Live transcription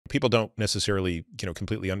people don't necessarily,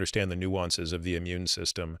 completely understand the nuances of the immune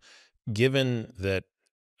system, given that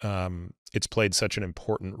it's played such an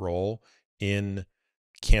important role in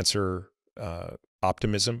cancer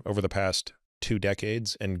optimism over the past 2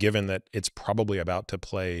 decades, and given that it's probably about to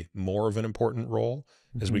play more of an important role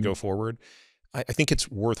as we go forward, I think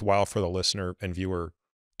it's worthwhile for the listener and viewer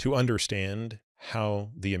to understand how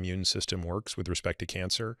the immune system works with respect to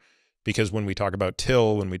cancer. Because when we talk about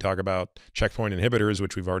TIL, when we talk about checkpoint inhibitors,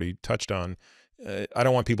 which we've already touched on, I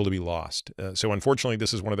don't want people to be lost. So unfortunately,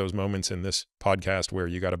 this is one of those moments in this podcast where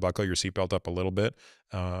you got to buckle your seatbelt up a little bit.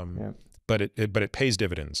 But it pays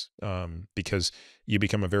dividends because you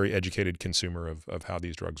become a very educated consumer of how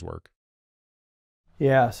these drugs work.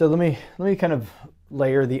 Yeah, so let me kind of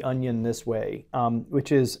layer the onion this way,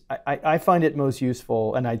 which is I find it most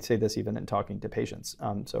useful, and I'd say this even in talking to patients.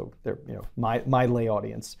 So they're my lay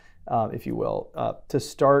audience, if you will, to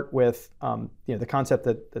start with the concept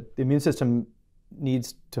that the immune system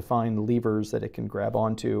needs to find levers that it can grab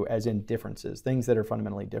onto, as in differences, things that are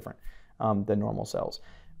fundamentally different than normal cells.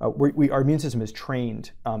 Our immune system is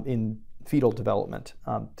trained in fetal development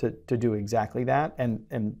to do exactly that, and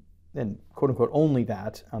quote unquote only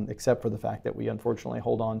that, except for the fact that we unfortunately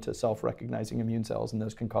hold on to self-recognizing immune cells, and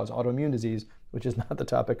those can cause autoimmune disease, which is not the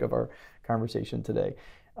topic of our conversation today.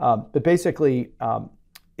 But basically,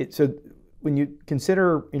 so when you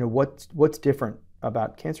consider what's different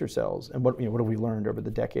about cancer cells and what have we learned over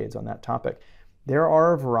the decades on that topic, there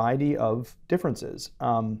are a variety of differences.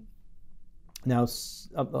 Now,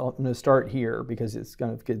 I'm going to start here because it's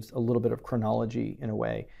kind of gives a little bit of chronology in a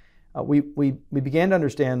way. We began to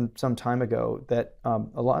understand some time ago that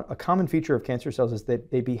a common feature of cancer cells is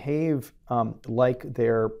that they behave like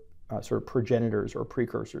their sort of progenitors or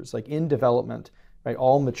precursors. Like in development, right?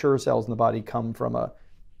 All mature cells in the body come from a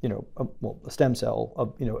stem cell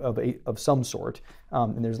of some sort,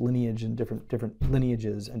 and there's lineage and different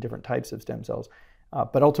lineages and different types of stem cells.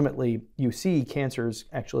 But ultimately, you see cancers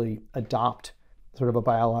actually adopt sort of a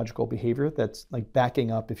biological behavior that's like backing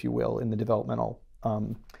up, if you will, in the developmental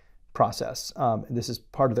process. And this is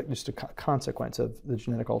part of just a consequence of the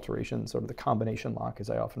genetic alterations, sort of the combination lock, as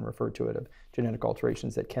I often refer to it, of genetic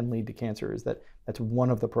alterations that can lead to cancer. That's one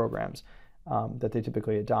of the programs that they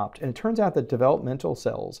typically adopt. And it turns out that developmental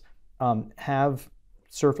cells have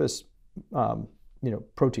surface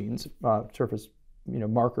proteins, surface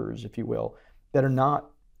markers, if you will, that are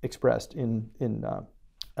not expressed in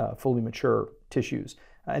fully mature tissues.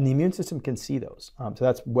 And the immune system can see those. So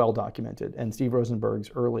that's well documented. And Steve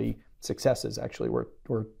Rosenberg's early successes actually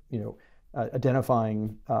were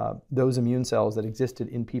identifying those immune cells that existed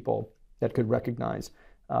in people that could recognize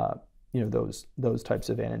those types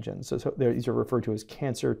of antigens. So these are referred to as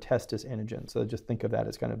cancer testis antigens. So just think of that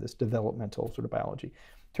as kind of this developmental sort of biology.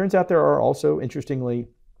 Turns out there are also, interestingly,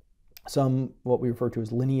 some what we refer to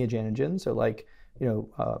as lineage antigens. So like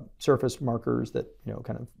surface markers that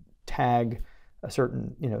kind of tag a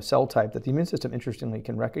certain cell type that the immune system interestingly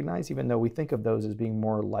can recognize, even though we think of those as being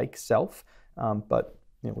more like self. But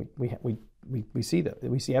we see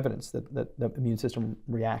evidence that the immune system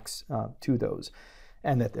reacts to those,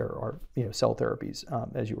 and that there are cell therapies,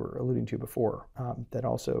 as you were alluding to before, that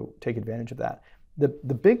also take advantage of that.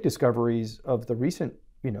 The big discoveries of the recent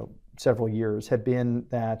several years have been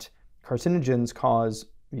that carcinogens cause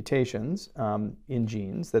mutations in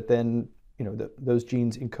genes that then those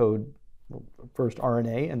genes encode first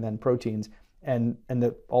RNA and then proteins, and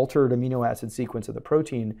the altered amino acid sequence of the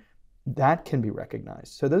protein that can be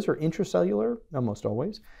recognized. So those are intracellular almost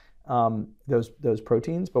always, those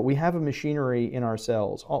proteins, but we have a machinery in our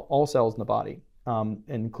cells, all cells in the body,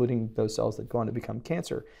 including those cells that go on to become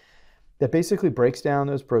cancer, that basically breaks down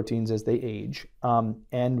those proteins as they age,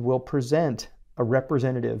 and will present a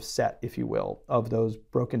representative set, if you will, of those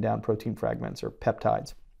broken down protein fragments or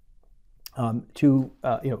peptides, to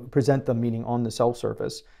present them, meaning on the cell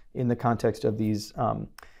surface, in the context of these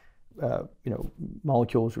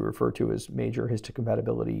molecules we refer to as major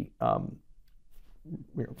histocompatibility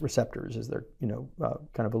receptors, as they're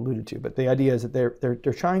kind of alluded to. But the idea is that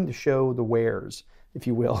they're trying to show the wares, if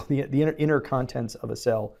you will, the inner contents of a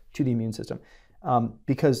cell to the immune system,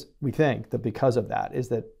 because we think that because of that is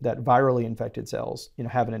that virally infected cells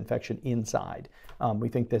have an infection inside. We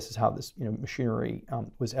think this is how this machinery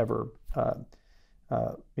was ever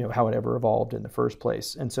how it ever evolved in the first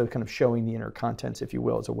place. And so kind of showing the inner contents, if you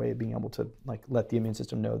will, is a way of being able to let the immune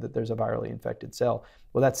system know that there's a virally infected cell.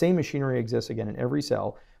 Well, that same machinery exists again in every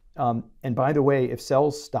cell. And by the way, if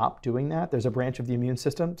cells stop doing that, there's a branch of the immune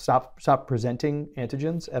system, stop presenting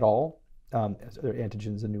antigens at all.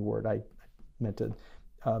 Antigen is a new word. I meant to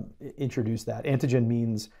introduce that. Antigen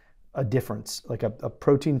means a difference, like a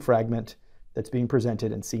protein fragment that's being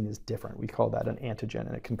presented and seen as different. We call that an antigen,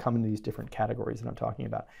 and it can come in these different categories that I'm talking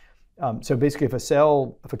about. So basically, if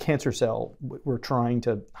a cancer cell were trying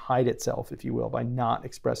to hide itself, if you will, by not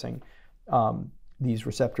expressing these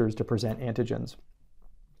receptors to present antigens,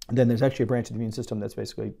 then there's actually a branch of the immune system that's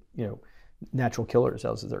basically, natural killer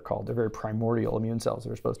cells, as they're called. They're very primordial immune cells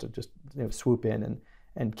that are supposed to just swoop in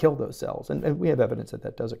and kill those cells. And we have evidence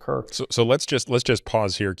that does occur. So let's just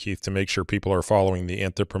pause here, Keith, to make sure people are following the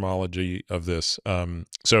anthropomology of this.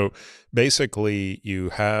 So basically, you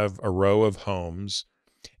have a row of homes,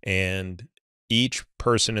 and each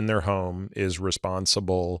person in their home is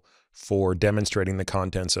responsible for demonstrating the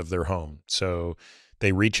contents of their home. So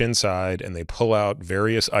they reach inside and they pull out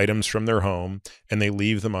various items from their home and they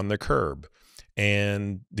leave them on the curb.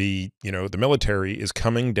 And the military is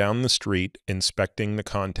coming down the street inspecting the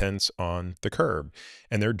contents on the curb.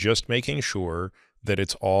 And they're just making sure that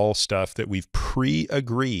it's all stuff that we've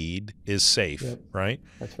pre-agreed is safe, Yep. right?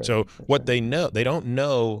 That's right. So That's what right. they know, they don't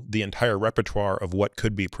know the entire repertoire of what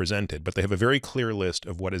could be presented, but they have a very clear list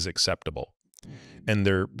of what is acceptable. And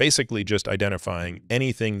they're basically just identifying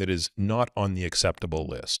anything that is not on the acceptable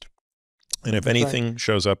list. And if anything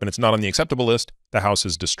shows up and it's not on the acceptable list, the house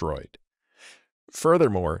is destroyed.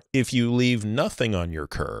 Furthermore, if you leave nothing on your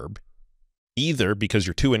curb, either because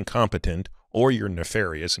you're too incompetent or you're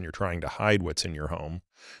nefarious and you're trying to hide what's in your home,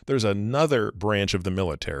 there's another branch of the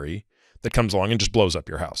military that comes along and just blows up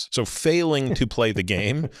your house. So failing to play the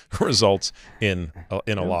game results in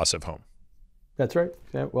a loss of home. That's right.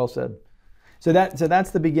 Yeah, well said. So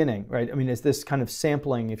that's the beginning, right? I mean, it's this kind of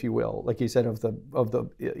sampling, if you will, like you said, of the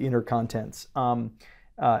inner contents, and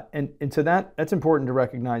so that's important to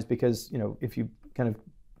recognize, because if you kind of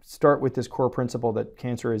start with this core principle that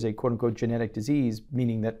cancer is a quote unquote genetic disease,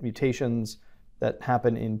 meaning that mutations that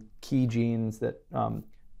happen in key genes that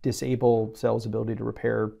disable cells' ability to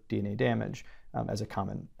repair DNA damage, as a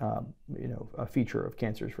common a feature of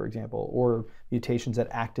cancers, for example, or mutations that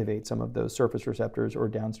activate some of those surface receptors or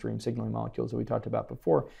downstream signaling molecules that we talked about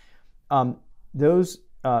before. Those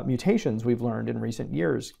mutations, we've learned in recent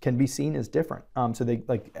years, can be seen as different. So they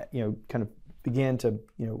kind of began to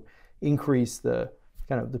increase the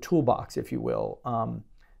kind of the toolbox, if you will,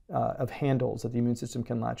 of handles that the immune system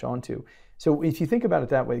can latch onto. So if you think about it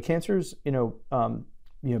that way, cancers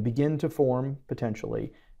begin to form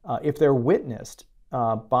potentially if they're witnessed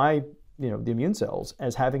by the immune cells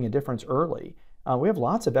as having a difference early. We have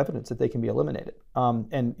lots of evidence that they can be eliminated.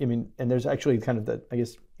 And there's actually kind of the, I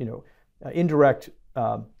guess, indirect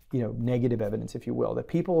negative evidence, if you will, that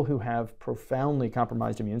people who have profoundly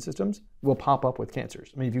compromised immune systems will pop up with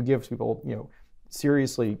cancers. I mean, if you give people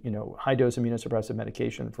seriously high dose immunosuppressive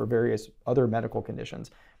medication for various other medical conditions,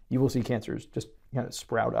 you will see cancers just kind of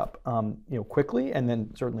sprout up quickly, and then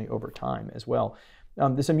certainly over time as well.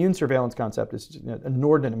 This immune surveillance concept is an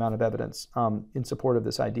inordinate amount of evidence in support of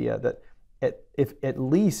this idea that if at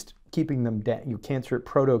least keeping them down,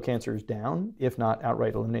 proto-cancers down, if not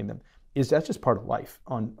outright eliminating them, that's just part of life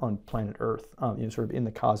on planet Earth, sort of in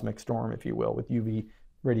the cosmic storm, if you will, with UV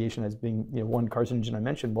radiation as being one carcinogen I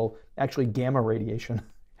mentioned. Well, actually gamma radiation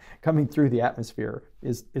coming through the atmosphere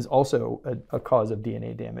is also a cause of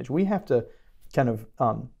DNA damage. We have to kind of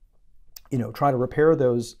try to repair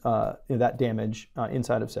those that damage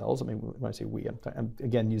inside of cells. I mean, when I say we, I'm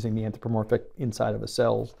again using the anthropomorphic inside of a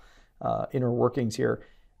cell's inner workings here.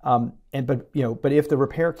 But if the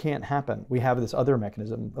repair can't happen, we have this other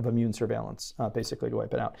mechanism of immune surveillance, basically to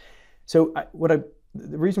wipe it out. So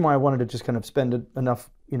the reason why I wanted to just kind of spend enough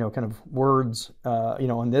kind of words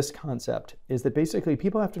on this concept is that basically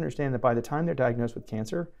people have to understand that by the time they're diagnosed with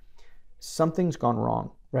cancer, something's gone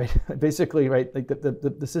wrong, right? Basically, right, like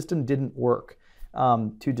the system didn't work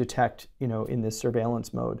to detect, in this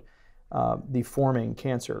surveillance mode, the forming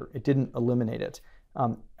cancer. It didn't eliminate it.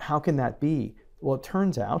 How can that be? Well, it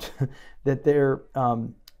turns out that there,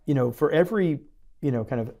 for every,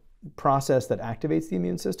 kind of process that activates the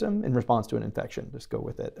immune system in response to an infection, just go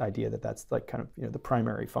with that idea that that's like kind of, the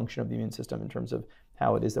primary function of the immune system in terms of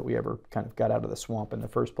how it is that we ever kind of got out of the swamp in the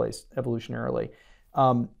first place evolutionarily.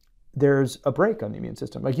 There's a break on the immune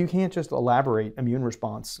system. Like, you can't just elaborate immune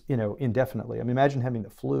response, indefinitely. I mean, imagine having the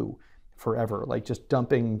flu forever, like just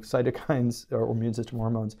dumping cytokines or immune system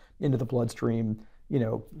hormones into the bloodstream,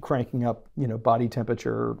 cranking up, body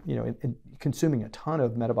temperature, and consuming a ton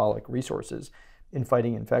of metabolic resources in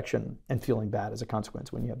fighting infection and feeling bad as a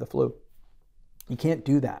consequence when you have the flu. You can't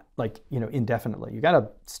do that, like, indefinitely. You got to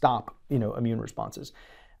stop, immune responses.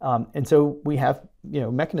 And so we have,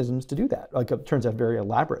 mechanisms to do that. Like, it turns out, a very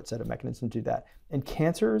elaborate set of mechanisms to do that. And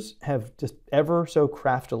cancers have just ever so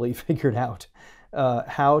craftily figured out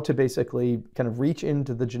how to basically kind of reach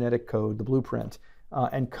into the genetic code, the blueprint,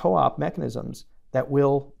 and co-opt mechanisms that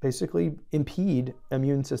will basically impede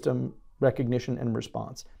immune system recognition and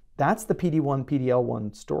response. That's the PD-1,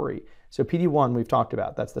 PD-L1 story. So PD-1 we've talked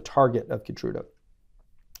about, that's the target of Keytruda.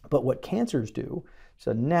 But what cancers do, it's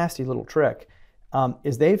a nasty little trick,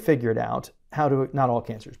 is they've figured out how to, not all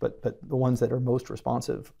cancers, but the ones that are most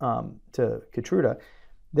responsive to Keytruda,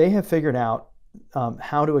 they have figured out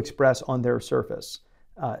how to express on their surface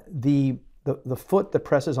the foot that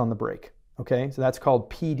presses on the brake. Okay, so that's called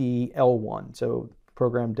PD-L1. So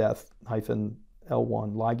program death hyphen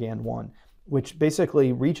L1, ligand 1, which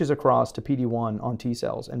basically reaches across to PD-1 on T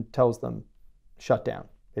cells and tells them shut down.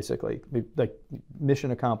 Basically, like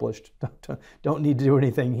mission accomplished. Don't need to do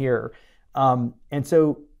anything here. And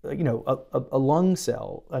so, you know, a lung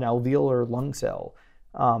cell, an alveolar lung cell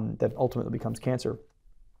that ultimately becomes cancer,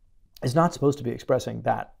 is not supposed to be expressing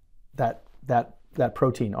that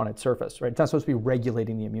protein on its surface, right? It's not supposed to be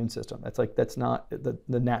regulating the immune system. That's not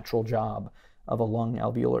the natural job of a lung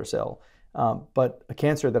alveolar cell. But a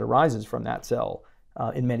cancer that arises from that cell,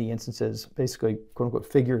 in many instances, basically, quote unquote,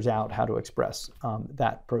 figures out how to express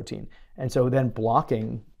that protein. And so then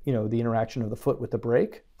blocking, you know, the interaction of the foot with the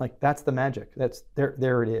brake, like that's the magic. That's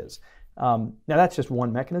there it is. Now that's just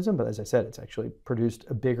one mechanism, but as I said, it's actually produced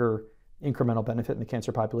a bigger incremental benefit in the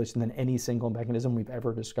cancer population than any single mechanism we've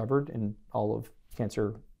ever discovered in all of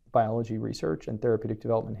cancer biology research and therapeutic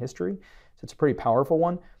development history. So it's a pretty powerful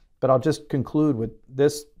one. But I'll just conclude with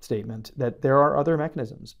this statement that there are other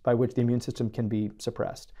mechanisms by which the immune system can be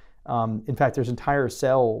suppressed. In fact, there's entire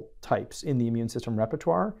cell types in the immune system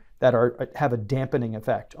repertoire that have a dampening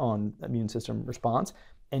effect on immune system response,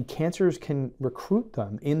 and cancers can recruit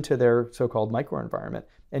them into their so-called microenvironment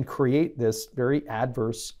and create this very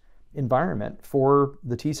adverse environment for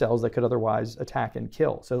the T cells that could otherwise attack and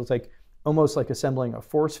kill. So it's like almost like assembling a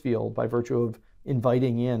force field by virtue of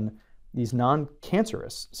inviting in these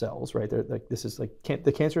non-cancerous cells, right? They're like, this is like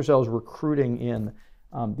the cancer cells recruiting in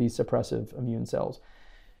these suppressive immune cells.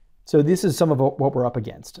 So this is some of what we're up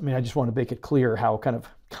against. I mean, I just want to make it clear how kind of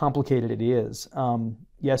complicated it is.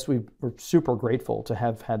 Yes, we're super grateful to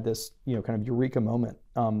have had this, you know, kind of eureka moment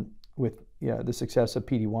with the success of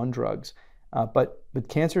PD-1 drugs. But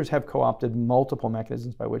cancers have co-opted multiple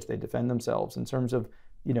mechanisms by which they defend themselves in terms of,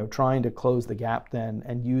 you know, trying to close the gap then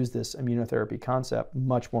and use this immunotherapy concept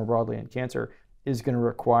much more broadly in cancer is going to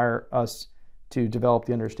require us to develop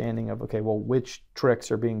the understanding of, okay, well, which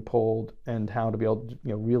tricks are being pulled and how to be able to,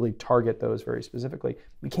 you know, really target those very specifically.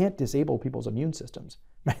 We can't disable people's immune systems.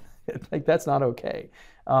 Like that's not okay.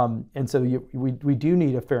 And so we do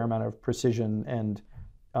need a fair amount of precision and,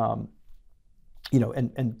 you know,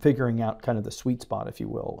 and figuring out kind of the sweet spot, if you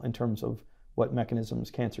will, in terms of what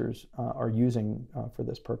mechanisms cancers are using for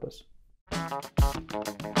this purpose.